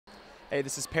Hey,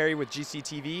 this is Perry with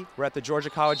GCTV. We're at the Georgia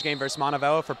College game versus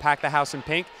Montevallo for Pack the House in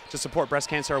Pink to support breast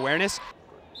cancer awareness.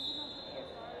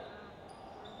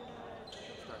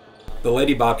 The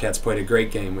Lady Bobcats played a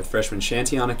great game, with freshman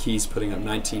Shantiana Keys putting up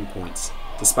 19 points.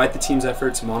 Despite the team's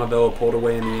efforts, Montevallo pulled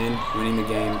away in the end, winning the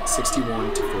game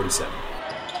 61-47.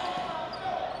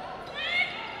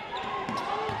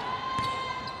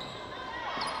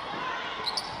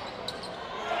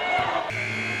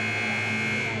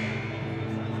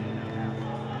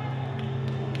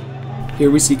 Here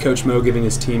we see Coach Mo giving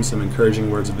his team some encouraging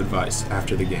words of advice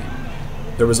after the game.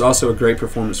 There was also a great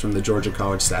performance from the Georgia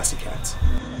College Sassy Cats.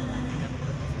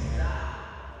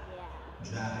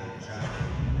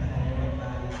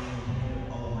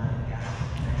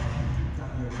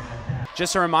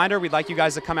 Just a reminder, we'd like you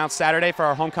guys to come out Saturday for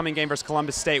our homecoming game versus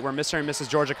Columbus State, where Mr. and Mrs.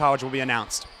 Georgia College will be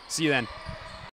announced. See you then.